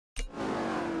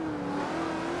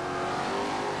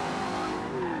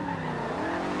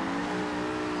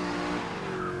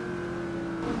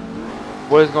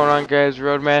What is going on, guys?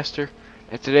 Roadmaster,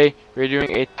 and today we're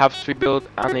doing a top speed build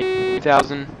on the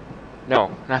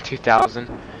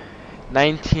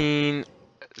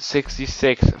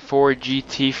 1966 Ford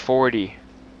GT40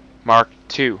 Mark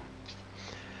II.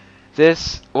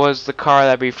 This was the car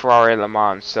that beat Ferrari at Le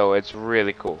Mans, so it's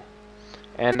really cool.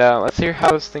 And let's hear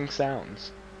how this thing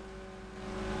sounds.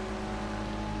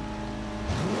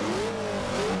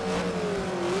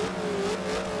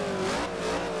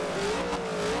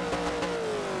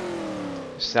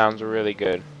 Sounds really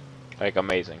good, like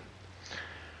amazing.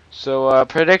 So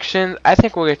predictions, I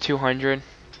think we'll get 200.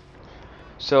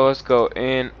 So let's go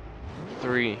in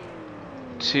 3,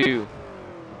 2,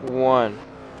 1,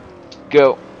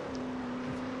 go.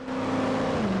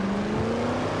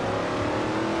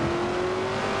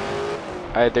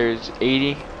 Alright, there's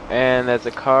 80, and that's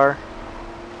a car.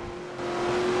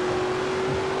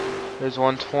 There's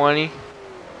 120.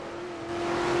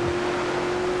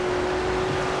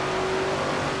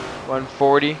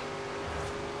 140.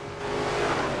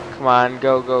 Come on,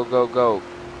 go, go, go, go.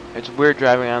 It's weird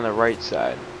driving on the right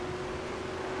side.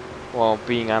 Well,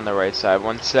 being on the right side.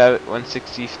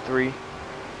 163. I was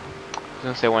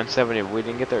gonna say 170, but we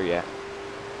didn't get there yet.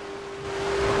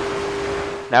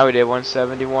 Now we did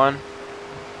 171.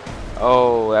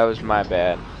 Oh, that was my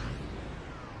bad.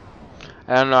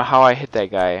 I don't know how I hit that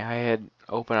guy. I had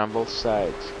open on both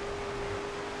sides.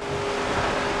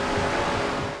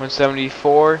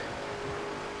 174.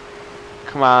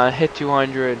 Come on, hit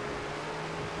 200.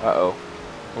 Uh-oh.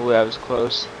 Oh, that was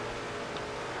close.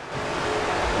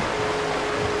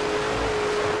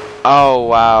 Oh,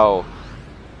 wow.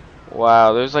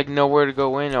 Wow, there's like nowhere to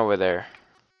go in over there.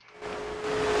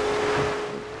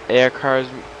 AI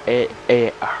cars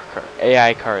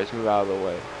move out of the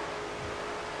way.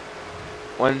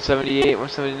 178,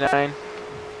 179.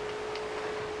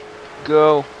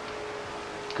 Go.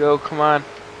 Go, come on.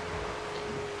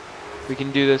 We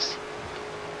can do this.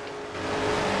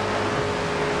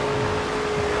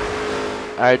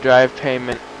 Alright, drive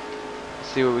payment. Let's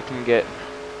see what we can get.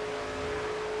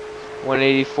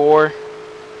 184.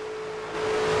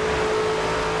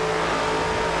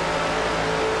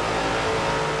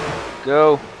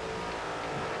 Go.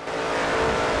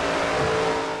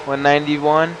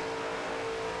 191.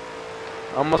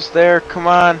 Almost there, come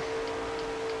on.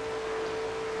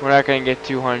 We're not gonna get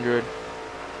 200.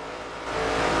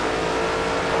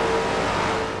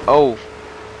 Oh.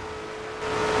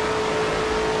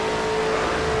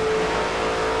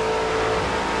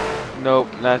 Nope,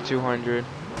 not 200.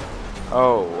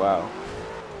 Oh, wow.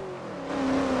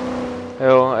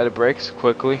 Oh, at the brakes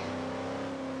quickly.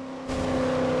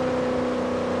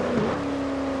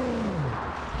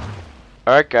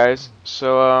 Alright, guys.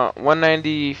 So,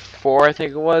 194, I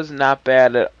think it was. Not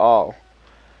bad at all.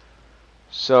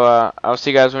 So, I'll see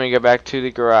you guys when we get back to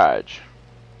the garage.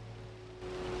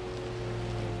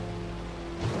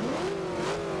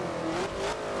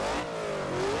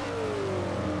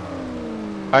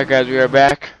 Alright, guys, we are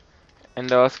back, and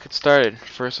let's get started.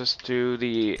 First, let's do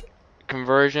the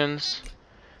conversions.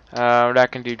 We're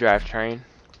not going to do drivetrain.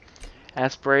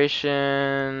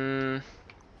 Aspiration,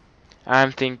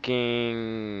 I'm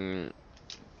thinking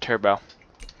turbo.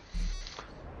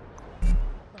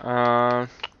 Alright,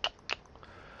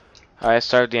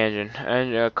 start the engine.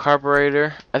 And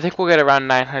carburetor, I think we'll get around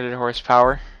 900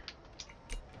 horsepower.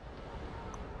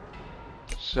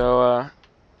 So,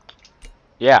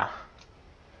 yeah.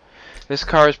 This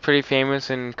car is pretty famous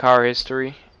in car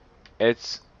history.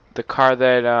 It's the car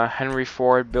that Henry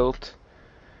Ford built.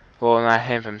 Well, not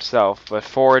him himself, but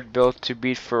Ford built to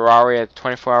beat Ferrari at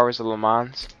 24 Hours of Le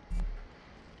Mans.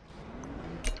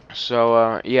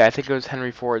 So, yeah, I think it was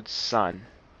Henry Ford's son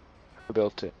who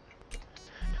built it.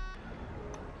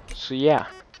 So, yeah.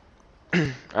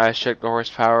 I checked the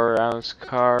horsepower around this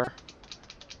car.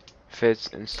 Fits,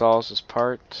 installs this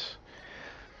part.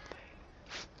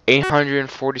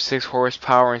 846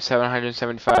 horsepower and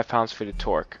 775 pounds-feet of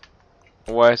torque.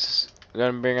 What's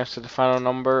going to bring us to the final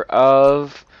number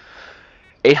of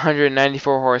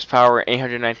 894 horsepower and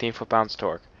 819 foot-pounds of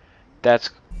torque.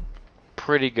 That's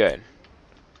pretty good.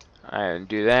 I didn't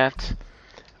do that.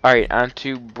 Alright, on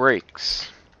to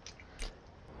brakes.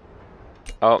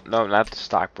 Oh, no, not the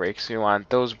stock brakes. We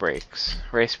want those brakes.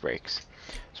 Race brakes.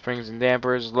 Springs and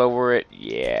dampers, lower it.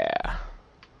 Yeah.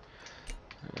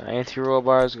 Anti-roll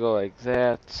bars go like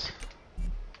that.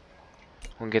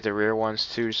 We'll get the rear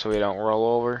ones too so we don't roll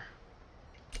over.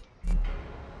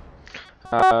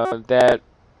 That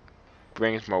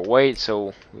brings more weight,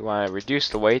 so we want to reduce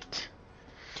the weight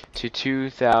to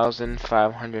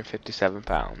 2,557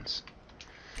 pounds.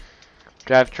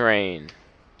 Drivetrain.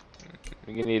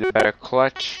 You're gonna need a better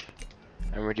clutch.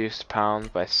 and reduce the pounds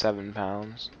by 7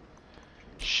 pounds.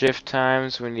 Shift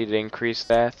times, we need to increase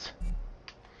that.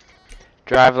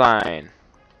 Drive line,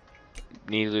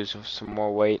 need to lose some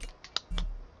more weight.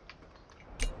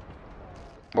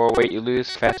 More weight you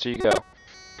lose, faster you go.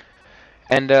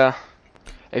 And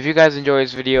if you guys enjoy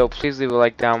this video, please leave a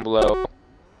like down below.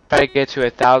 Try to get to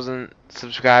 1,000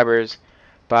 subscribers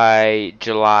by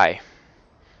July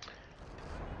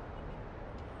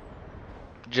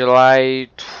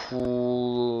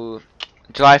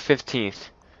 15th.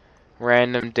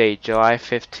 Random date, July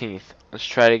 15th. Let's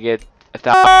try to get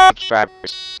 1,000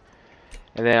 subscribers,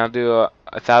 and then I'll do a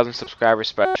 1,000 subscriber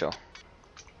special.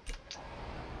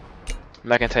 I'm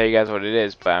not gonna tell you guys what it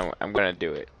is, but I'm gonna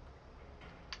do it.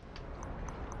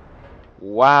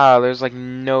 Wow, there's like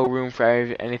no room for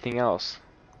anything else.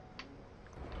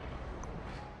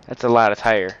 That's a lot of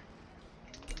tire.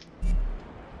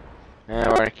 And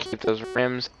we're gonna keep those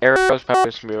rims. Arrows probably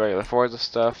just gonna be regular Forza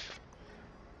stuff.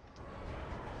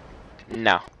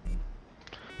 No.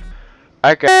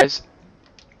 Alright guys.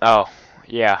 Oh,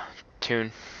 yeah.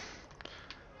 Tune.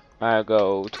 I'll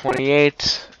go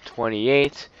 28,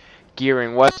 28.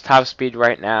 Gearing, what's top speed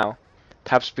right now?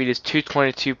 Top speed is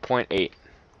 222.8.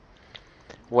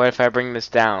 What if I bring this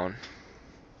down?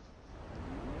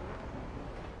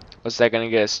 What's that gonna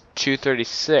get us?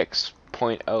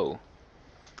 236.0.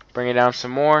 Bring it down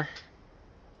some more.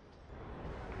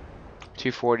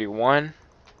 241.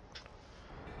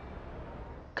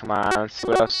 Come on, let's see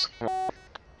what else. Come on.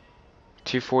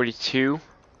 242.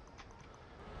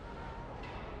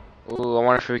 Ooh, I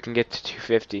wonder if we can get to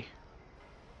 250.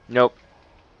 Nope.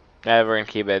 Nah, we're gonna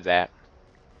keep it at that.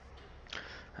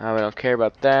 We don't care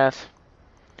about that.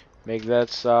 Make that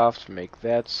soft, make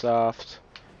that soft,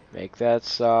 make that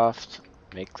soft,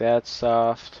 make that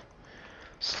soft.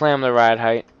 Slam the ride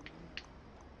height.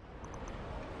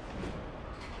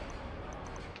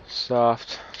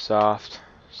 Soft, soft,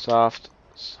 soft,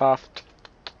 soft.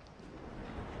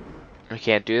 We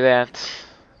can't do that.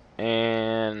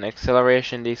 And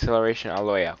acceleration, deceleration, all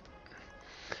the way up.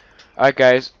 Alright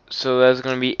guys, so that's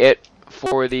gonna be it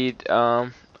for the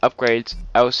upgrades.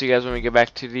 I will see you guys when we get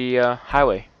back to the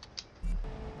highway.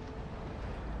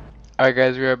 Alright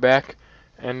guys, we are back,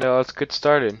 and let's get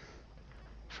started.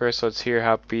 First, let's hear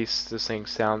how beast this thing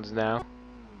sounds now.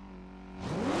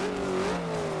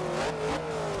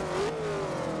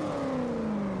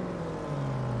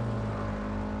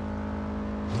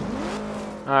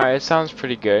 Alright, it sounds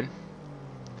pretty good.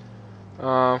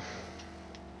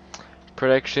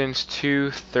 Predictions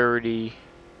 231.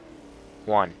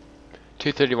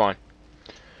 231.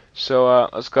 So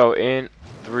let's go in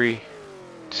 3,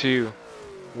 2,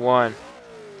 1,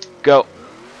 go.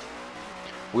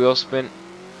 Wheel spin.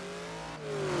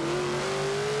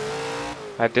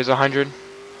 Alright, there's 100.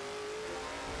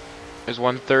 There's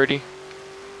 130.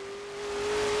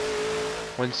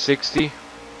 160.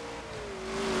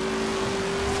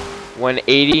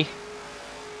 180.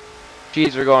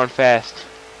 Jeez, we're going fast.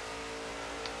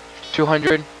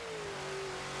 200.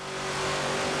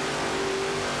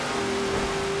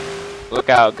 Look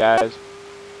out, guys.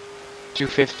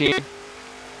 215.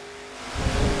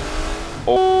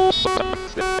 Oh,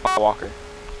 Walker.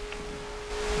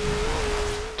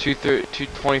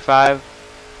 225.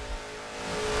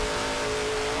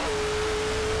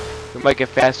 We might get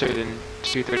faster than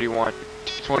 231.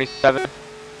 227.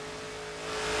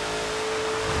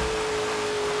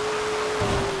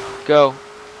 Go.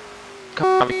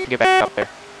 Come on, we can get back up there.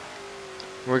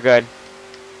 We're good.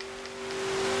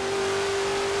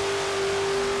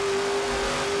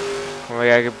 Oh my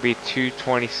God, I could be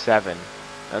 227.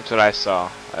 That's what I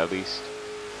saw, at least.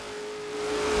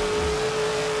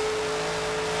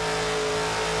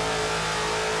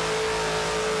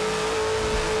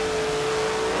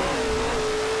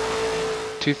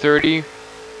 $230,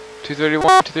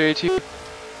 231, 232.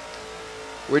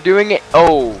 We're doing it.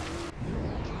 Oh,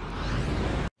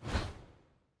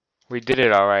 we did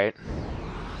it all right.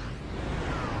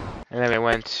 And then we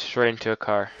went straight into a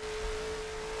car.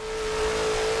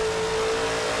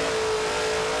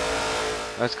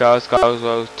 Let's go, let's go, let's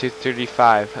go.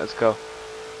 235, let's go.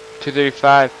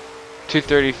 235,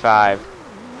 235.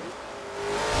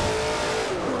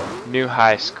 New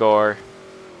high score.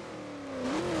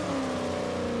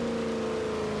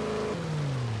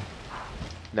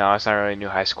 No, it's not really a new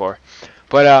high score.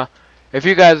 But if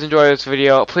you guys enjoyed this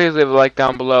video, please leave a like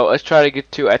down below. Let's try to get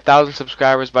to 1,000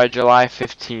 subscribers by July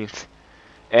 15th.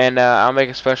 And I'll make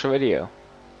a special video.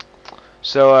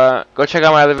 So go check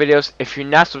out my other videos. If you're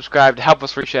not subscribed, help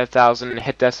us reach that 1,000 and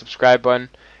hit that subscribe button.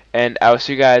 And I will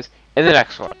see you guys in the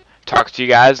next one. Talk to you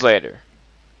guys later.